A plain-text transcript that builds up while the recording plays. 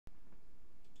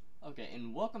Okay,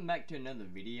 and welcome back to another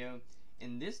video.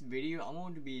 In this video, I'm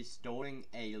going to be storing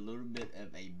a little bit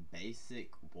of a basic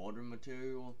water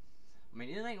material. I mean,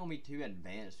 it ain't going to be too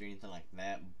advanced or anything like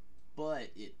that, but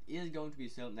it is going to be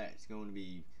something that's going to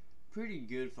be pretty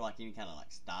good for like any kind of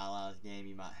like stylized game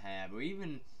you might have, or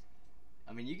even,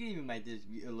 I mean, you can even make this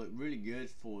look really good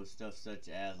for stuff such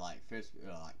as like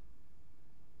like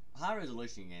high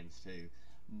resolution games too.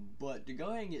 But to go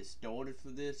ahead and get started for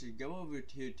this, just go over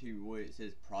to where it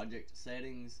says project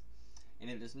settings, and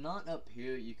if it's not up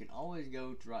here, you can always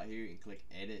go to right here and click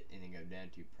edit and then go down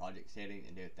to project settings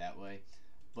and do it that way.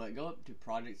 But go up to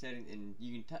project settings and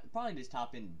you can probably just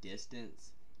type in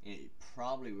distance and it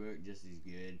probably work just as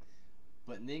good.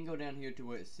 But then go down here to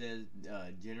where it says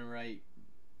generate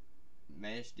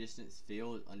mesh distance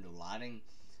field under lighting,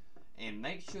 and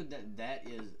make sure that that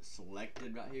is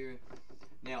selected right here.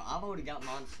 Now I've already got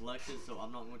mine selected, so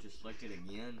I'm not going to select it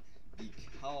again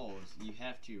because you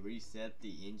have to reset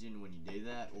the engine when you do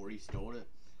that or restart it,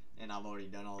 and I've already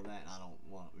done all that and I don't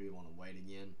really want to wait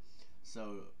again.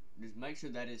 So just make sure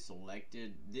that is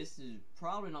selected. This is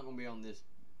probably not going to be on this,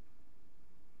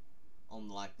 on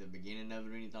like the beginning of it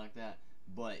or anything like that,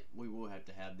 but we will have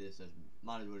to have this, so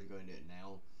might as well just go and do it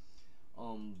now.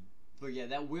 But yeah,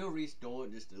 that will restore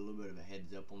it, just a little bit of a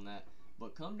heads up on that.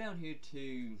 But come down here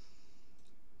to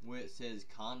where it says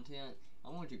content.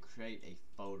 I'm going to create a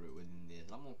folder within this.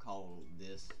 I'm going to call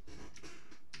this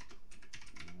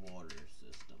water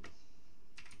system.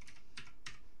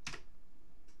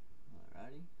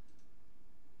 Alrighty.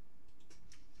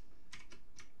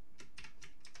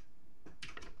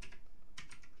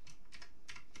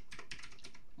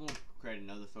 I'm going to create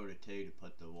another folder too to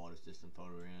put the water system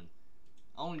folder in.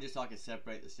 Only just so I can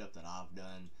separate the stuff that I've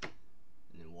done and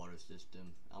then water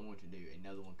system. I'm going to do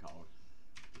another one called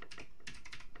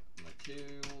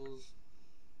materials.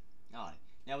 Alright,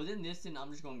 now within this then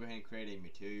I'm just going to go ahead and create a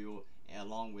material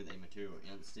along with a material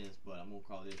instance, but I'm going to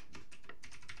call this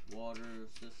water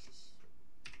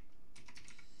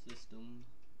system.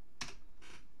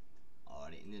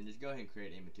 Alright, and then just go ahead and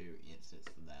create a material instance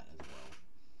for that as well.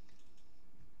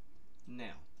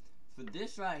 Now, for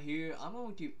this right here, I'm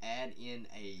going to add in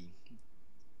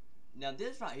now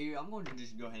this right here, I'm going to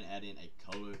just go ahead and add in a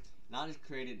color. And I just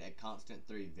created a constant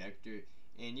 3 vector.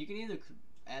 And you can either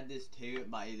add this to it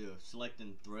by either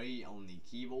selecting 3 on the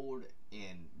keyboard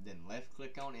and then left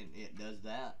click on it and it does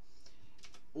that.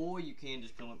 Or you can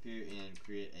just come up here and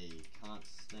create a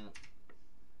constant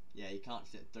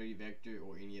 3 vector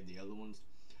or any of the other ones.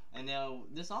 And now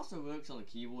this also works on the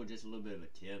keyboard, just a little bit of a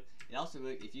tip. It also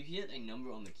works if you hit a number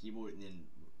on the keyboard and then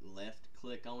left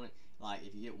click on it. Like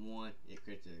if you hit 1, it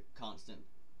creates a constant.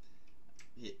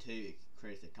 Hit 2, it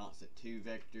creates a constant 2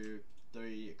 vector,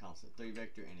 3 a constant 3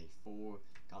 vector, and a 4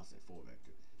 constant 4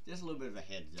 vector. Just a little bit of a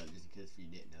heads up, just in case if you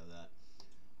didn't know that.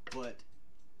 But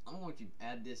I'm going to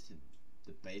add this to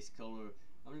the base color.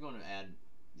 I'm just going to add.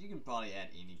 You can probably add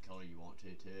any color you want to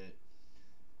it.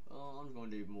 I'm just going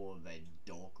to do more of a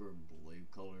darker blue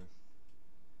color.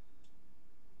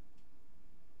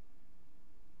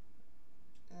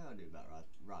 I'll do about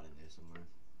right in there somewhere.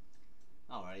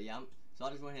 Alright, yeah. So I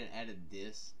just went ahead and added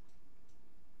this.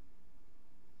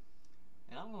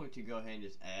 And I'm going to go ahead and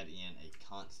just add in a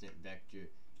constant vector.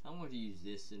 I'm going to use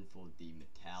this in for the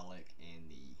metallic and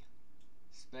the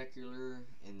specular,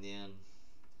 and then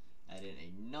add in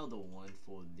another one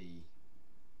for the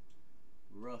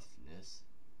roughness.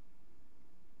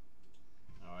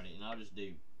 Alrighty, and I'll just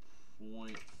do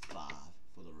 0.5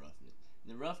 for the roughness.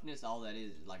 And the roughness, all that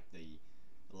is like the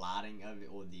lighting of it,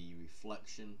 or the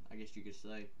reflection, I guess you could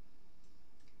say.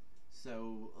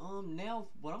 So now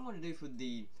what I'm going to do for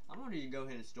I'm going to go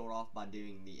ahead and start off by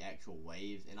doing the actual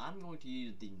waves, and I'm going to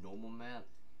use the normal map.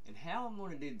 And how I'm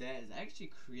going to do that is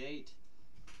actually create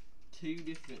 2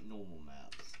 different normal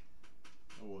maps,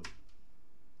 or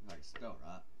if I can spell it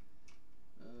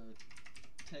right,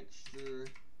 texture.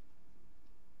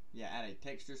 Yeah, add a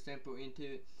texture sample into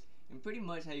it. And pretty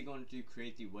much how you're going to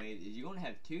create the waves is you're going to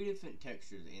have 2 different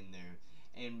textures in there,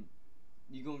 and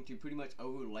you're going to pretty much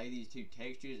overlay these 2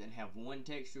 textures and have one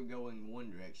texture going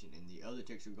one direction and the other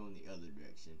texture going the other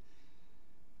direction.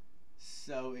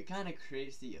 So it kind of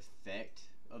creates the effect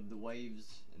of the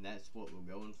waves, and that's what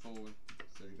we're going for.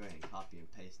 So just go ahead and copy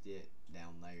and paste it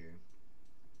down there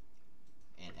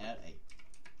and add a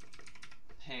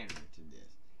panner to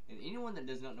this. And anyone that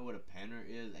does not know what a panner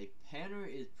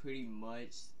is pretty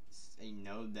much a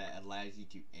node that allows you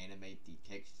to animate the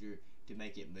texture to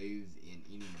make it move in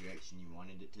any direction you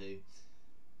wanted it to.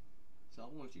 So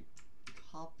I'm going to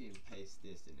copy and paste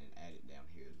this and then add it down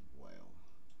here as well.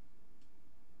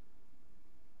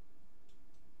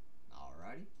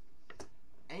 Alrighty.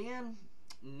 And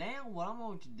now what I'm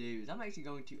going to do is I'm actually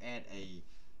going to add a,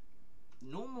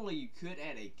 normally you could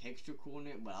add a texture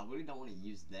coordinate, but I really don't want to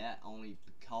use that, only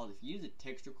because if you use the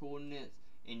texture coordinates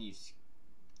and you,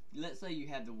 let's say you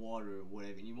have the water or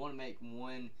whatever, and you want to make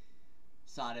one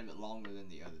side of it longer than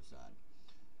the other side,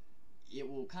 it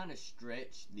will kind of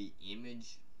stretch the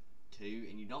image too,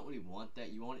 and you don't really want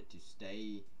that. You want it to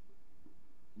stay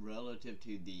relative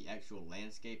to the actual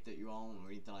landscape that you're on or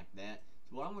anything like that.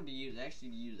 So what I'm going to use is actually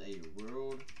use a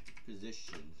world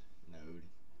position node.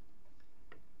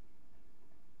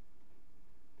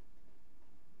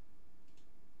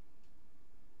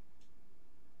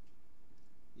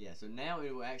 Yeah, so now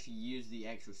it will actually use the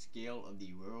actual scale of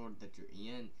the world that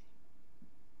you're in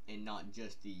and not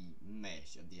just the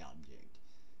mesh of the object.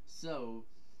 So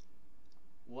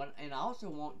what, and I also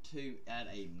want to add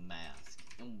a mask,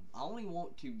 and I only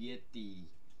want to get the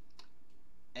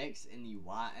X and the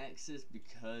Y axis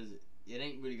because it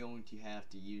ain't really going to have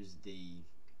to use the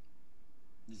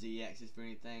Z axis for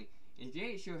anything. And if you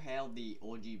ain't sure how the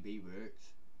RGB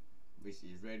works, which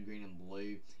is red, green, and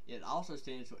blue, it also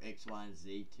stands for X, Y, and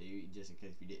Z too, just in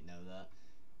case you didn't know that.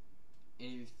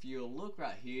 And if you look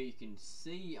right here, you can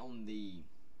see on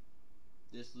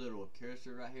this little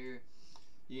cursor right here,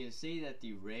 you can see that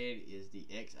the red is the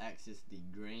X axis, the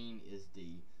green is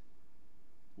the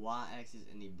Y axis,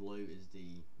 and the blue is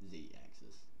the Z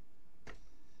axis.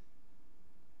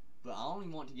 But I only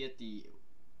want to get the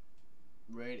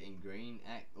red and green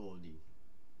or the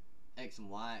X and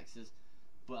Y axis,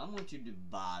 but I'm going to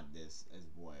divide this as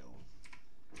well.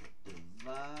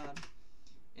 Divide.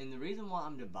 And the reason why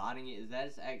I'm dividing it is that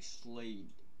it's actually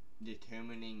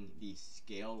determining the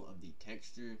scale of the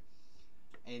texture.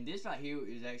 And this right here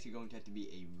is actually going to have to be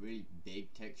a really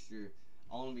big texture,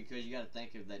 only because you got to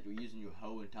think of that you're using your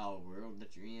whole entire world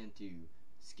that you're in to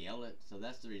scale it. So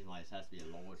that's the reason why it has to be a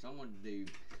lower. So I'm going to do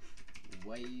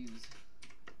waves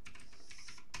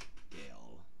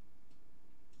scale.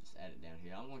 Just add it down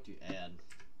here. I'm going to add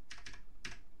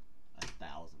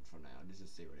 1,000 for now, just to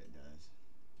see what it does.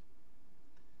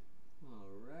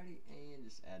 Alrighty, and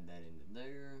just add that into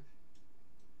there.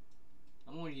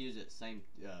 I'm going to use that same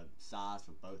size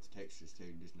for both textures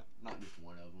too, just not just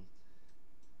one of them.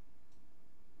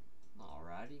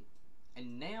 Alrighty,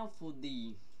 and now for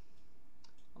the,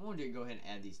 I'm going to go ahead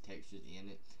and add these textures in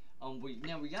it.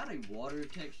 Now we got a water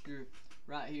texture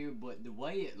right here, but the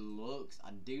way it looks,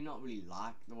 I do not really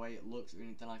like the way it looks or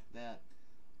anything like that.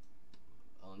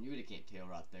 You really can't tell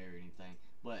right there or anything,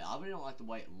 but I really don't like the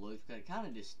way it looks because it kind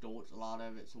of distorts a lot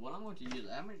of it. So what I'm going to use,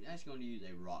 I'm actually going to use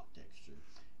a rock texture,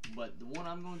 but the one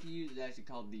I'm going to use is actually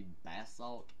called the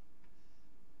basalt.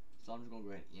 So I'm just going to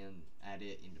go ahead and add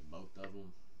it into both of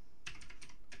them.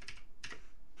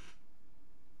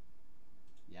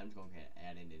 Yeah, I'm just going to go ahead and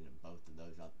add it into both of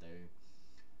those right there.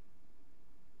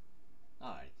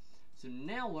 Alright, so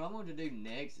now what I'm going to do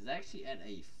next is actually add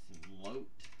a float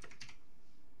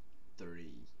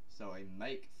 3. So a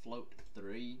make float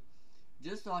 3,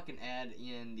 just so I can add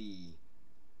in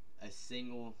a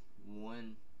single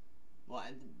one. Well,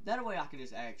 that way I can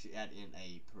just actually add in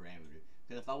a parameter.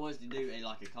 Because if I was to do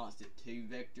like a constant 2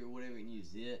 vector or whatever and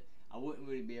use it, I wouldn't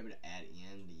really be able to add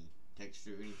in the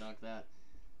texture or anything like that.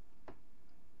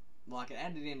 Well, I could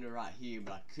add it into right here,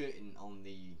 but I couldn't on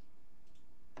the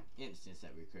instance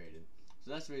that we created. So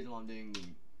that's the reason why I'm doing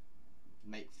the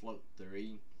make float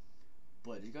 3.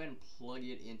 But just go ahead and plug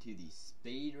it into the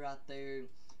speed right there.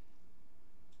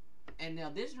 And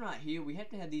now this one right here, we have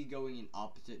to have these going in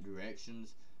opposite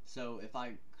directions. So if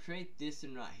I create this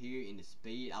one right here in the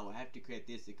speed, I will have to create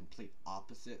this the complete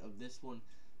opposite of this one.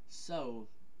 So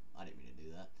I didn't mean to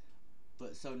do that.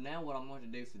 But so now what I'm going to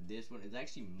do for this one is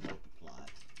actually multiply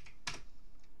it.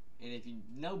 And if you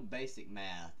know basic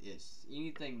math, it's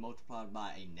anything multiplied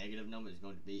by a negative number is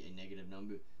going to be a negative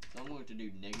number. So I'm going to do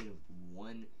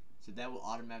 -1. So that will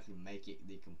automatically make it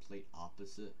the complete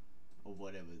opposite of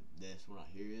whatever this one right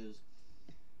here is.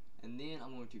 And then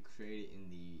I'm going to create it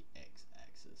in the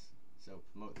x-axis. So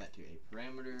promote that to a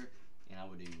parameter, and I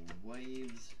will do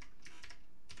waves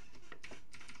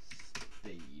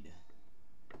speed.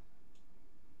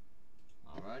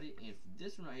 Alrighty, and for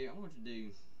this one right here, I'm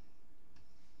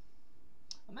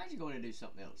actually going to do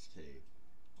something else too.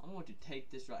 I'm going to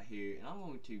take this right here, and I'm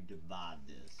going to divide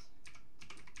this.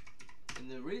 And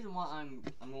the reason why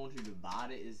I'm going to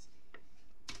divide it is,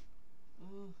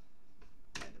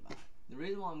 the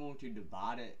reason why I'm going to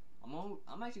divide it,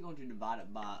 I'm actually going to divide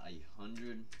it by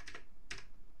 100.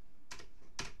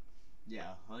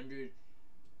 Yeah, 100,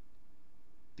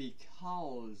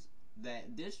 because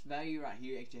this value right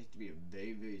here actually has to be a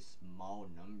very, very small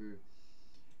number.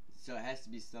 So it has to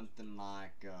be something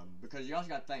like, because you also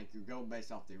got to think, you go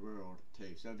based off the world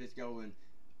too. So if it's going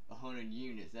 100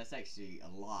 units, that's actually a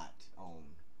lot on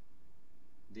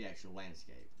the actual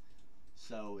landscape.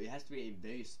 So it has to be a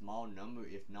very small number.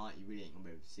 If not, you really ain't gonna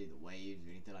be able to see the waves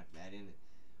or anything like that in it.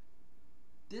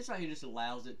 This right here just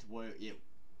allows it to where it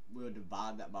will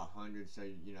divide that by 100. So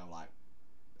you know, like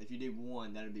if you do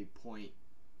 1, that'll be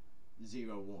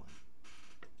 0.01.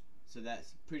 So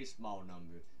that's a pretty small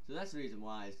number. So that's the reason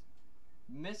why it's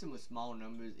messing with small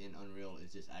numbers in Unreal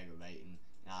is just aggravating.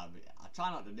 And I try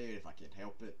not to do it if I can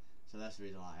help it. So that's the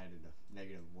reason why I added a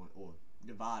 -1 or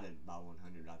divided by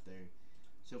 100 right there.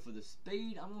 So for the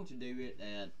speed, I'm going to do it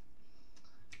at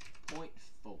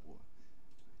 0.4.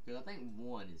 Because I think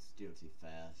 1 is still too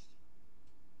fast.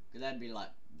 Because that'd be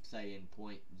like saying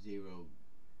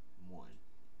 0.01.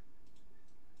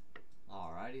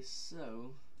 Alrighty,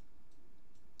 so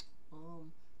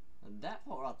that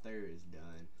part right there is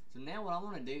done. So now what I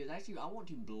want to do is actually I want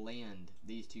to blend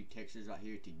these two textures right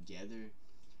here together.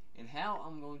 And how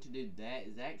I'm going to do that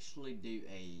is actually do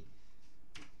a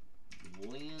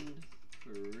blend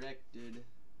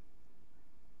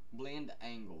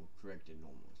angle corrected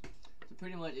normals. So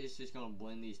pretty much it's just going to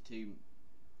blend these two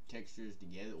textures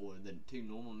together, or the two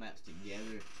normal maps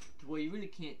together, to where you really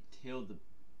can't tell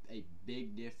a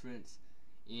big difference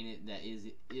in it. That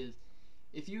is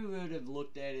if you would have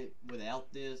looked at it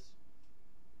without this,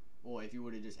 or if you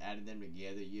would have just added them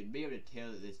together, you'd be able to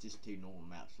tell that it's just two normal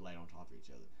maps laid on top of each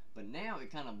other. But now it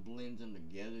kind of blends them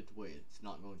together to where it's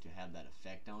not going to have that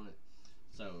effect on it.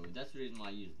 So that's the reason why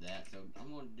I use that. So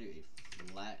I'm going to do a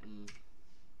flattened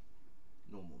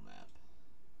normal map.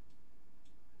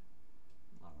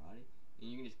 Alrighty, and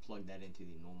you can just plug that into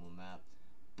the normal map.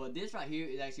 But this right here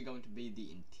is actually going to be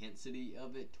the intensity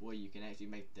of it, to where you can actually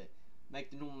make the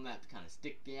normal map kind of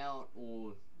stick out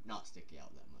or not stick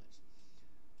out that much.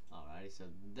 Alrighty, so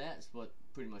that's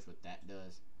pretty much what that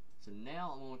does. So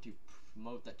now I'm going to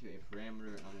promote that to a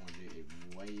parameter. I'm going to do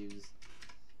a waves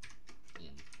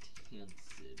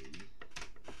intensity.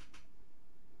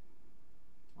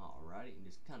 Alrighty, and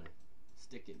just kind of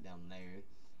stick it down there.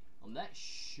 That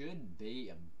should be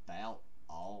about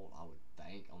all, I would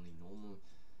think, on the normal.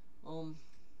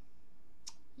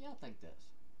 Yeah, I think that's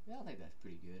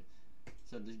pretty good.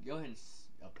 So just go ahead and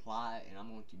apply it, and I'm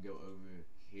going to go over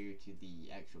here to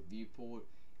the actual viewport.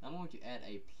 I'm going to add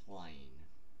a plane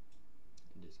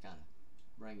and just kind of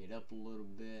bring it up a little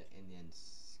bit, and then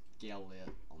scale it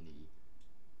on the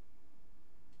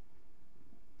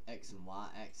X and Y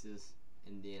axis,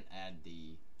 and then add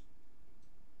the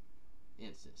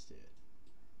instance to it.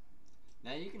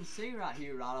 Now you can see right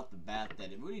here, right off the bat,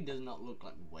 that it really does not look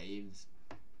like waves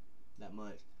that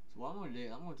much. So what I'm going to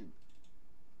do, I'm going to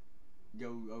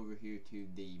go over here to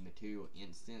the material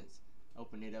instance,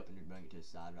 open it up, and just bring it to the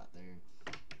side right there.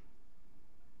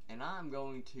 And I'm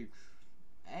going to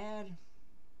add,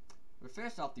 well,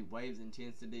 first off, the waves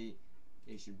intensity,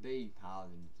 it should be higher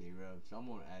than 0. So I'm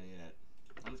going to add it at,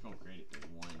 I'm just going to create it to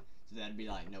 1. So that'd be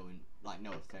like no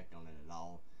effect on it at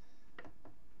all.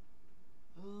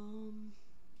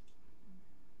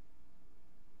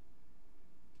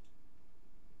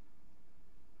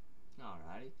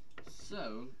 Alrighty,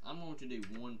 so I'm going to do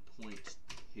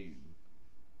 1.2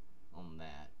 on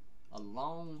that,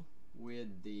 along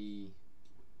with the,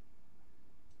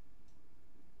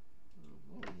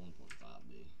 what would 1.5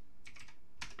 be?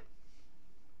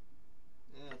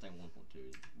 Yeah, I think 1.2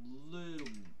 is little,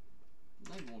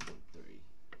 maybe 1.3.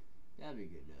 That'd be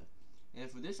good enough. And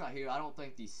for this right here, I don't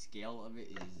think the scale of it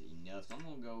is enough, so I'm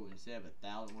gonna go, instead of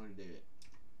 1,000, I'm gonna do it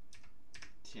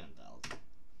 10,000.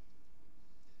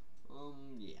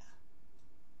 Yeah.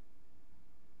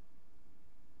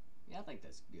 Yeah, I think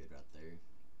that's good right there.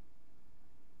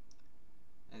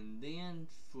 And then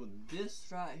for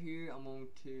this right here, I'm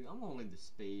gonna leave the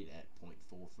speed at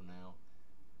 0.4 for now.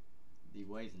 The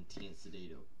waves intensity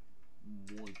to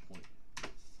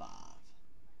 1.5.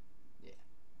 Yeah.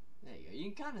 There you go.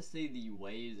 You can kind of see the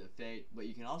waves effect, but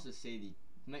you can also see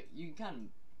you can kind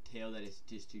of tell that it's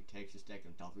just two textures stacked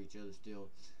on top of each other still.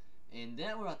 And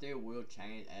that right there will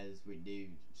change as we do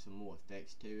some more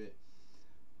effects to it.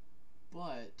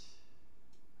 But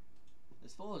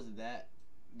as far as that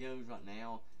goes right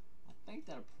now, I think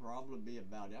that'll probably be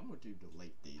about it. I'm going to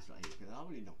delete these right here because I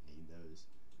really don't need those.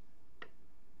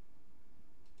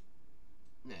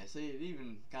 Yeah, see, it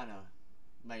even kind of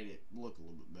made it look a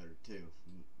little bit better too,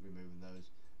 removing those.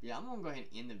 Yeah, I'm gonna go ahead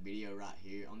and end the video right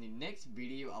here. On the next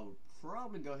video, I will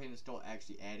probably go ahead and start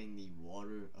actually adding the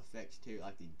water effects to it,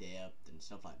 like the depth and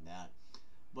stuff like that.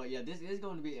 But yeah, this is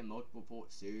going to be a multiple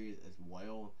part series as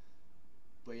well.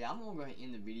 But yeah, I'm gonna go ahead and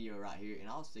end the video right here, and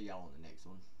I'll see y'all on the next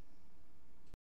one.